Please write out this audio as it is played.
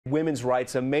Women's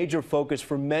rights, a major focus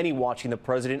for many watching the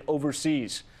president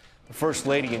overseas. The First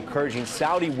Lady encouraging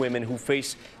Saudi women who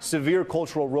face severe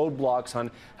cultural roadblocks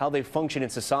on how they function in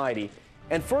society.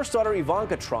 And first daughter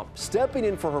Ivanka Trump stepping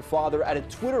in for her father at a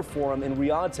Twitter forum in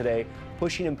Riyadh today,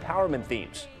 pushing empowerment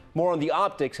themes. More on the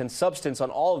optics and substance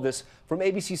on all of this from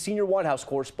ABC senior White House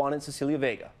correspondent Cecilia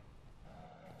Vega.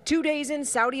 2 days in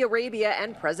Saudi Arabia,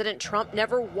 and President Trump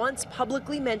never once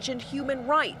publicly mentioned human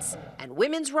rights, and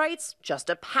women's rights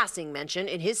just a passing mention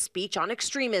in his speech on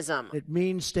extremism. It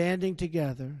means standing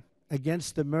together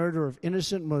against the murder of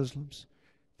innocent Muslims,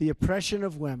 the oppression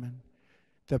of women,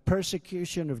 the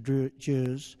persecution of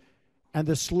Jews, and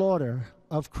the slaughter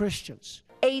of Christians.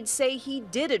 Aides say he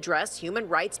did address human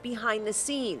rights behind the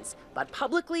scenes, but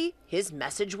publicly his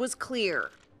message was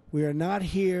clear. We are not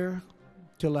here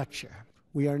to lecture.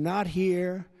 We are not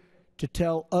here to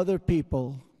tell other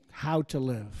people how to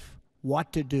live,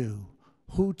 what to do,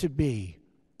 who to be,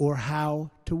 or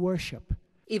how to worship.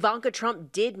 Ivanka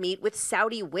Trump did meet with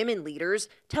Saudi women leaders,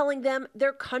 telling them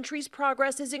their country's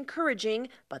progress is encouraging,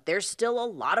 but there's still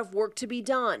a lot of work to be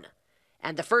done.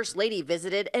 And the First Lady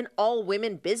visited an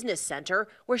all-women business center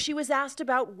where she was asked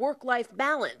about work-life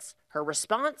balance. Her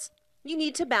response? You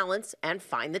need to balance and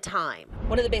find the time.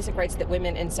 One of the basic rights that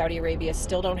women in Saudi Arabia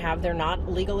still don't have, they're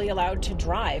not legally allowed to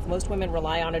drive. Most women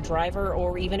rely on a driver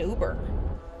or even Uber.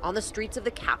 On the streets of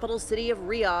the capital city of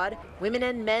Riyadh, women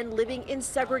and men living in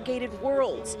segregated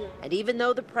worlds. And even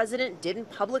though the president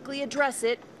didn't publicly address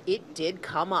it, it did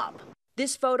come up.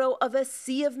 This photo of a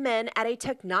sea of men at a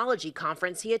technology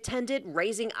conference he attended,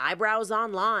 raising eyebrows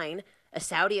online. A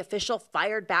Saudi official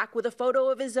fired back with a photo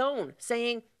of his own,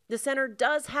 saying the center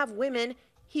does have women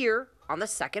here on the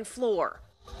second floor.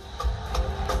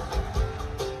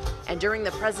 And during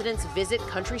the president's visit,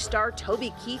 country star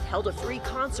Toby Keith held a free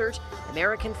concert.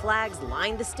 American flags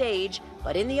lined the stage,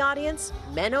 but in the audience,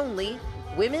 men only,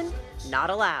 women not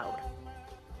allowed.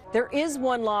 There is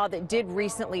one law that did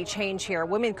recently change here.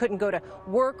 Women couldn't go to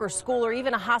work or school or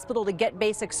even a hospital to get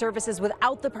basic services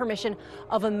without the permission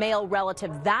of a male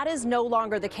relative. That is no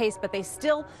longer the case, but they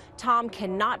still, Tom,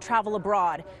 cannot travel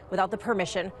abroad without the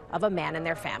permission of a man in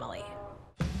their family.